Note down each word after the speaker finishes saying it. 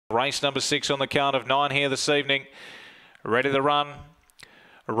Race number 6 on the count of 9 here this evening. Ready to run.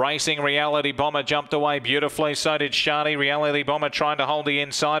 Racing Reality Bomber jumped away beautifully. So did Shani. Reality Bomber trying to hold the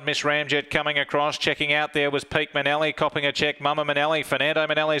inside. Miss Ramjet coming across. Checking out there was Peak Manelli. Copping a check. Mama Manelli. Fernando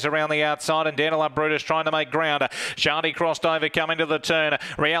Manelli's around the outside. And Danila Brutus trying to make ground. Shani crossed over coming to the turn.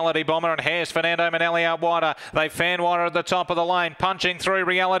 Reality Bomber and Hares. Fernando Manelli out wider. They fan wider at the top of the lane. Punching through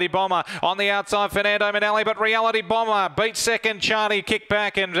Reality Bomber. On the outside Fernando Manelli. But Reality Bomber beat second. Shani kicked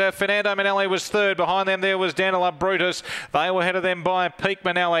back. And Fernando Manelli was third. Behind them there was Danila Brutus. They were ahead of them by Peak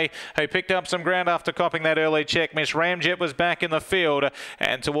Manelli, who picked up some ground after copping that early check. Miss Ramjet was back in the field,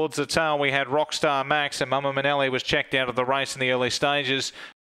 and towards the tail we had Rockstar Max, and Mama Manelli was checked out of the race in the early stages.